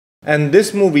And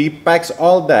this movie packs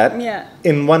all that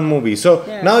in one movie. So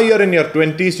now you're in your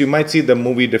 20s, you might see the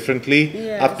movie differently.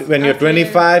 After, when you're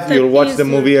 25, you'll watch the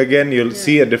movie again, you'll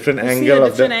see a different angle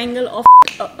of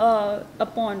a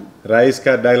porn. Rise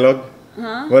ka dialogue?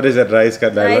 What is that Rise ka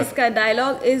dialogue? Rise ka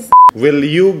dialogue is... Will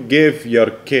you give your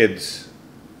kids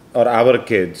or our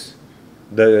kids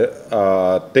the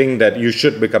thing that you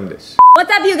should become this? What's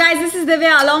up you guys, this is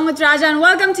Divya along with Raja and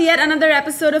welcome to yet another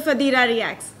episode of Adira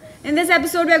Reacts. In this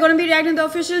episode, we are going to be reacting to the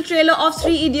official trailer of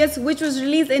Three Idiots, which was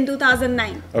released in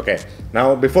 2009. Okay,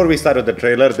 now before we start with the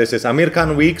trailer, this is Aamir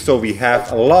Khan week, so we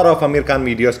have a lot of Aamir Khan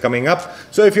videos coming up.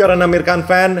 So if you're an Aamir Khan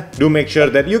fan, do make sure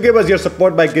that you give us your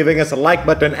support by giving us a like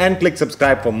button and click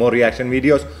subscribe for more reaction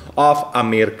videos of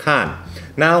Aamir Khan.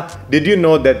 Now, did you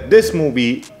know that this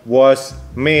movie was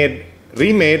remade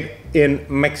in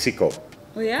Mexico?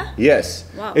 Oh yeah? Yes.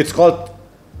 Wow. It's called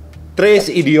Tres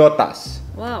Idiotas.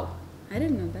 Wow. I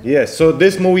didn't know that. Yes, so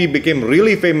this movie became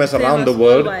really famous around the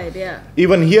world. Worldwide, yeah.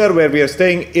 Even here where we are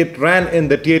staying, it ran in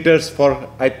the theaters for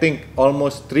I think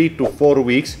almost 3 to 4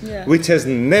 weeks, which has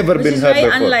never been heard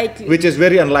before. Unlikely. Which is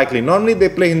very unlikely. Normally they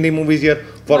play Hindi movies here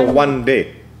for one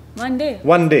day. One day?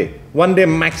 One day. One day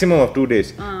maximum of 2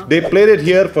 days. They played it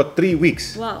here for 3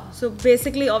 weeks. Wow. So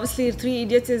basically, obviously, Three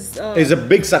Idiots is a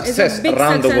big success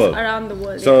around the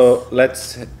world. So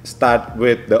let's start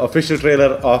with the official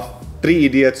trailer of Three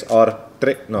Idiots or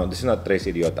no, this is not Tres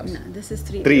Idiotas. No, this is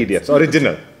Three Idiots.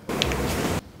 Original.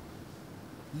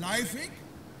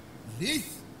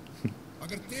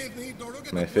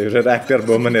 My favorite actor,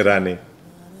 Boman Irani.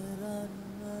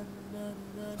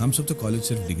 हम सब तो college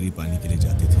सिर्फ degree पाने के लिए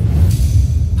जाते थे।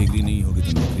 Degree नहीं होगी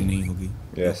तो नौकरी नहीं होगी।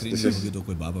 नौकरी नहीं होगी तो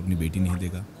कोई बाप अपनी बेटी नहीं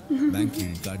देगा। बैंक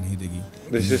क्रेडिट कार्ड नहीं देगी।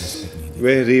 This is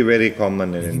very common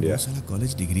in India. साला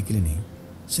कॉलेज डिग्री के लिए नहीं,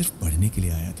 सिर्फ पढ़ने के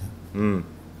लिए आया था।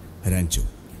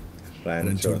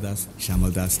 रणछोड़ दास,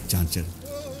 श्यामल दास, चांचर,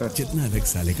 जितना अलग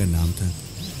साले का नाम था,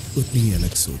 उतनी ही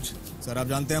अलग सोच। सर आप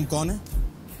जानते हैं हम कौन हैं?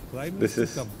 This is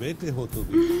का बेटे हो तो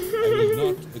भी I will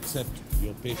not accept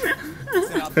your patient.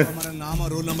 Sir आपको हमारा नाम और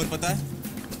रोल नंबर पता है?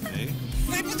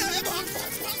 नहीं पता है।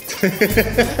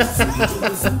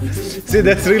 See,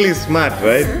 that's really smart,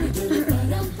 right?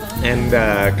 And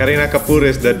Kareena Kapoor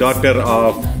is the daughter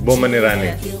of Boman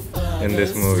Irani in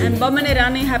this movie. And Boman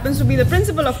Irani happens to be the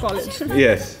principal of college.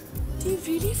 Yes. Do you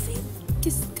really feel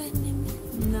kiss करने में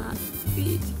नाक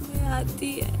बीच में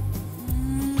आती है?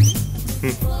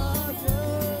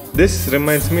 This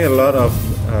reminds me a lot of.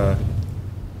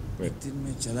 एक दिन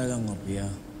मैं चला जाऊंगा भैया,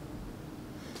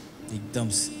 एकदम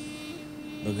से,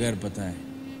 बगैर बताए,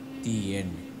 the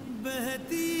end.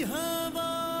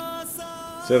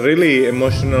 It's a really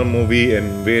emotional movie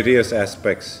in various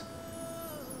aspects.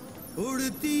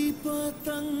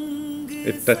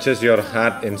 It touches your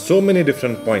heart in so many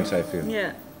different points, I feel.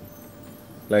 Yeah.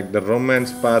 Like the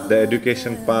romance part, the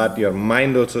education part, your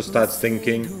mind also starts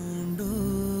thinking.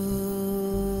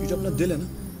 ये जो अपना दिल है ना,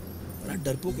 बड़ा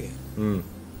डरपोक है।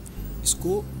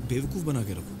 इसको बेवकूफ बना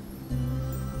के रखो।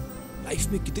 लाइफ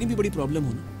में कितनी भी बड़ी प्रॉब्लम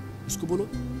हो ना, उसको बोलो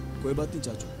कोई बात नहीं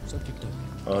चाचू, सब ठीक ठाक है।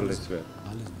 All is well.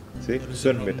 See,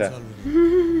 सुन बेटा।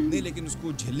 नहीं लेकिन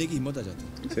उसको झेलने की हिम्मत आ जाती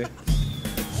है। See?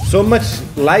 So much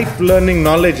life learning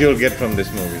knowledge you'll get from this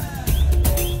movie.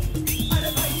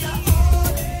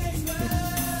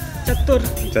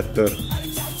 Chattur.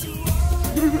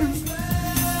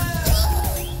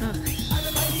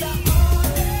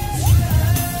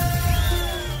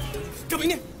 कभी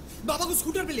ने बाबा को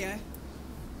स्कूटर पे ले आया।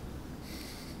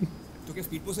 तो क्या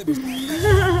स्पीड पोस्ट से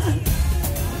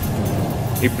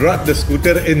He brought the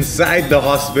scooter inside the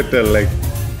hospital, like.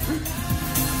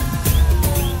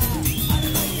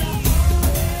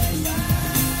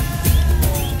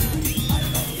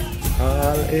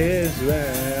 All is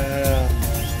well.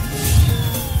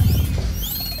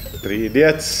 Three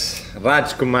Idiots.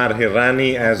 Rajkumar,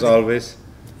 Hirani, as always.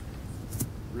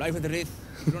 Life is a race.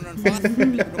 You don't run fast, you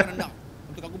don't run down.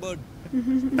 I'm the cuckoo bird.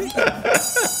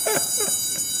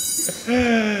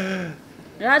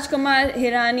 Rajkumar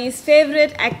Hirani's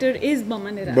favorite actor is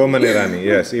Boman Irani. Boman Irani,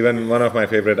 yes. Even one of my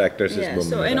favorite actors is Boman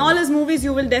So Irani. in all his movies,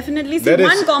 you will definitely see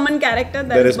one common character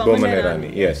that is Boman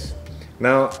Irani. Yes.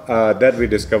 Now that we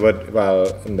discovered while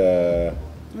in the...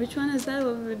 Which one is that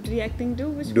we're reacting to?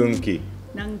 Which Donkey.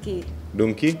 Donkey.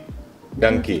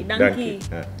 Donkey.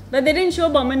 But they didn't show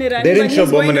Boman Irani. They didn't show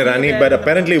Boman Irani, but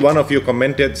apparently one of you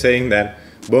commented saying that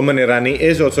Boman Irani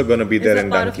is also going to be there in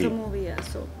Donkey. It's a part of the movie, yeah.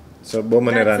 So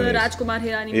Boman Irani. That's Rajkumar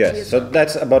Hirani. Yes, so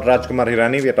that's about Rajkumar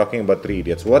Hirani. We are talking about Three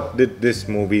Idiots. What did this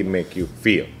movie make you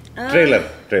feel? Trailer,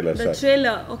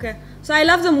 okay. So I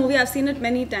love the movie. I've seen it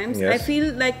many times. Yes. I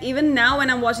feel like even now when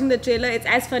I'm watching the trailer, it's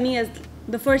as funny as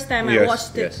the first time I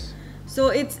watched it. So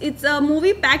it's a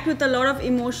movie packed with a lot of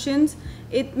emotions.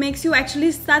 It makes you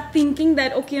actually start thinking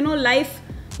that, okay, you know, life,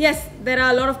 yes, there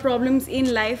are a lot of problems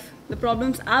in life. The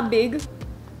problems are big,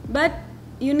 but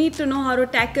you need to know how to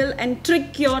tackle and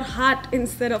trick your heart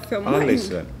instead of your mind. All is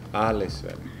well. All is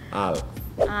well. All.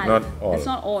 Al. Not all. It's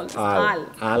not all. It's Al. Al.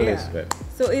 Al Yeah. is well.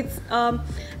 So it's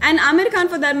and Aamir Khan,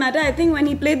 for that matter, I think when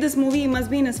he played this movie, he must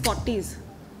be in his 40s,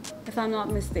 if I'm not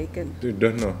mistaken. You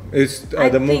don't know. It's I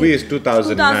the movie think is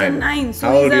 2009. 2009. So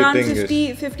How he's old do you around think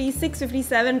 50, 56,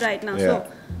 57 right now. Yeah. So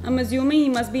I'm assuming he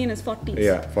must be in his 40s.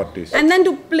 Yeah, 40s. And then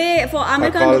to play for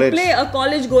Aamir Khan college- to play a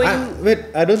college going. Wait,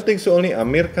 I don't think so. Only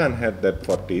Aamir Khan had that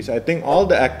 40s. I think all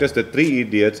the actors, the three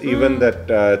idiots, even that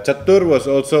Chatur was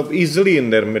also easily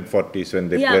in their mid 40s when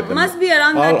they Yeah, played them. must be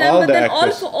around that time. All But the then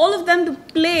actors. also all of them to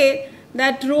play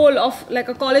that role of like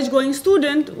a college going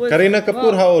student was. Kareena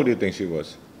Kapoor, wow. how old do you think she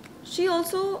was? She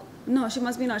also. No, she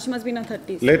must be not. She must be in her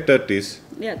 30s. Late 30s.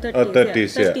 Yeah, 30s. Or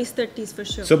 30s, yeah. 30s for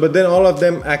sure. So, but then all of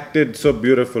them acted so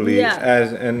beautifully Yeah.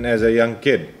 as a young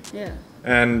kid. yeah.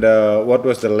 And what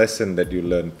was the lesson that you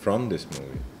learned from this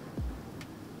movie?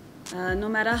 No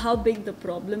matter how big the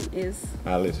problem is,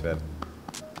 All is well.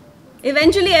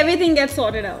 eventually everything gets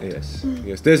sorted out. Yes,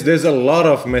 yes. There's a lot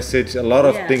of message, a lot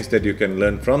of Yeah. things that you can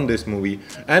learn from this movie.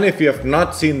 And if you have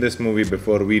not seen this movie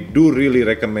before, we do really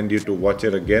recommend you to watch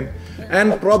it again.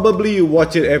 And probably you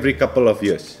watch it every couple of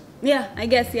years. Yeah, I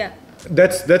guess, yeah.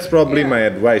 That's probably Yeah. my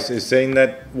advice, is saying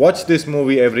that watch this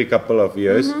movie every couple of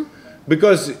years, Mm-hmm.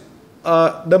 because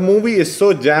the movie is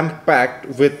so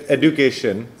jam-packed with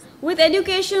education. With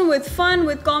education, with fun,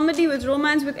 with comedy, with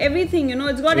romance, with everything, you know,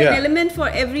 it's got Yeah. an element for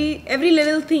every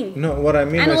little thing. No, what I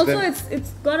mean And is also that,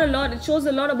 it's got a lot, it shows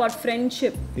a lot about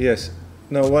friendship. yes.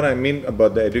 No, what I mean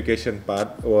about the education part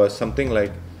was something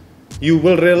like, you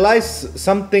will realize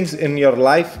some things in your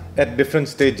life at different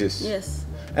stages. Yes.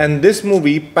 And this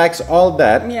movie packs all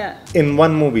that Yeah. in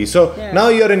one movie. So Yeah. now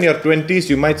you're in your 20s,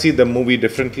 you might see the movie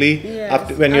differently. Yes.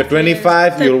 After, when you're After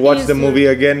 25, you'll watch 30s, the movie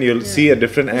you'll- again, you'll see a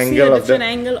different You see angle a of the different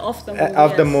angle of the movie.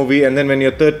 of the yes. movie, and then when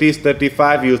you're 30s,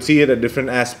 35, you'll see it a different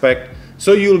aspect.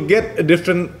 So you'll get a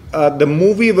different. The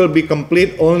movie will be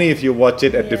complete only if you watch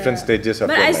it at different Yeah. stages of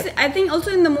But your I, life. I think also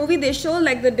in the movie they show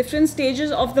like the different stages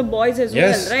of the boys as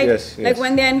Yes, well, right? yes, Like yes.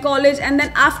 when they're in college and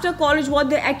then after college what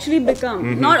they actually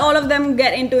become. Not all of them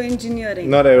get into engineering.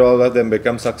 Not all of them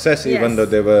become success, even Yes. though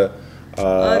they were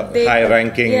They- high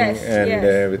ranking yes, and yes,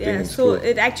 everything in yes. school. So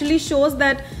it actually shows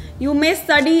that you may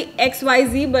study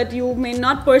XYZ but you may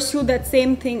not pursue that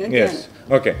same thing again. Yes.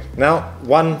 Okay. Now,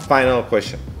 one final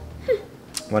question.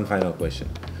 One final question.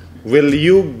 Will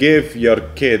you give your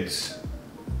kids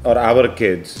or our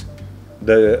kids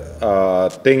the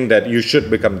thing that you should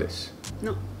become this?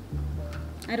 No.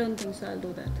 I don't think so. I'll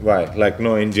do that. Why? Like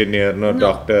no engineer, no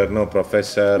doctor, no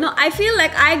professor. No, I feel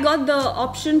like I got the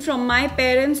option from my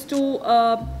parents to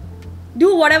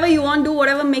do whatever you want, do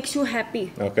whatever makes you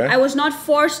happy. Okay. I was not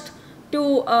forced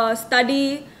to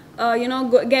study,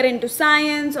 get into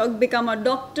science or become a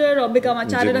doctor or become a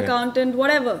chartered Engineer. accountant,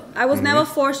 whatever. I was never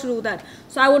forced to do that.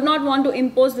 So I would not want to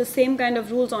impose the same kind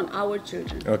of rules on our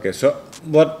children. Okay. So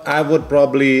what I would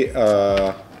probably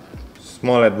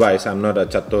small advice. I'm not a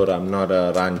chatur. I'm not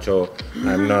a rancho.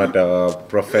 I'm not a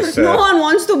professor. No one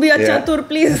wants to be a Yeah. chatur,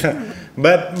 please.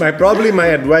 But my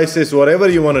advice is whatever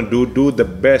you want to do the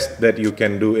best that you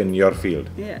can do in your field.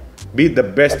 Yeah. Be the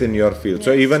best in your field.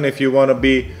 So Yes. even if you want to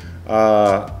be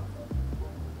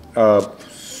a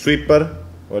sweeper,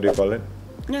 what do you call it?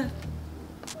 Yeah.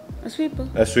 A sweeper.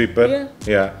 A sweeper. Yeah.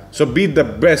 Yeah. So be the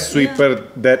best sweeper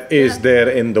that is there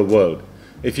in the world.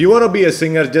 If you want to be a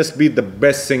singer, just be the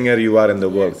best singer you are in the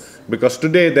world. Yes. Because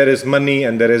today there is money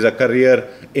and there is a career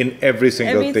in every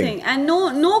single Everything. thing. And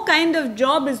no kind of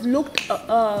job is looked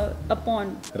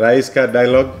upon. Rise ka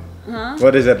dialogue. Huh?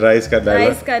 What is that rise ka dialogue?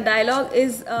 Rice का dialogue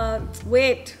is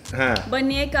wait हाँ.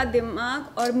 बनिए का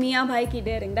दिमाग और मियाँ भाई की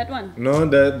dairying that one No,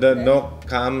 the no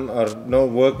calm or no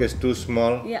work is too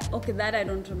small. या okay that I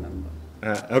don't remember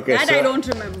Okay, That I don't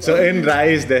remember. So in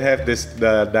Rise, they have this the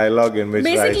dialogue in which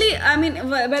basically Rise I mean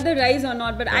whether rise or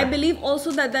not but I believe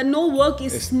also that no work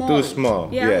is is small. too small.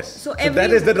 Yeah. Yes. So,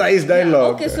 that is the Rise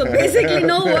dialogue. Okay, so basically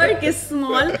no work is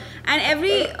small and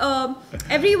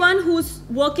everyone who's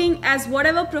working as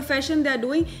whatever profession they're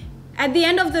doing, at the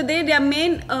end of the day their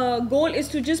main goal is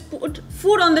to just put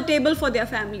food on the table for their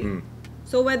family.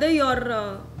 So whether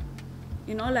you're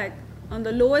like on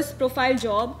the lowest profile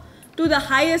job to the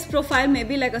highest profile,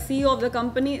 maybe like a CEO of the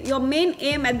company, your main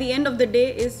aim at the end of the day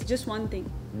is just one thing: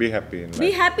 Be happy in life.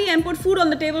 be happy and put food on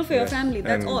the table for your Yes. family.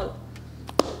 That's And all.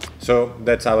 So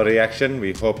that's our reaction.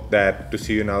 We hope that to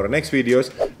see you in our next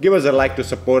videos. Give us a like to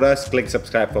support us. Click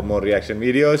subscribe for more reaction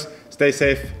videos. Stay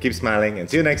safe, keep smiling, and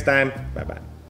see you next time. Bye bye.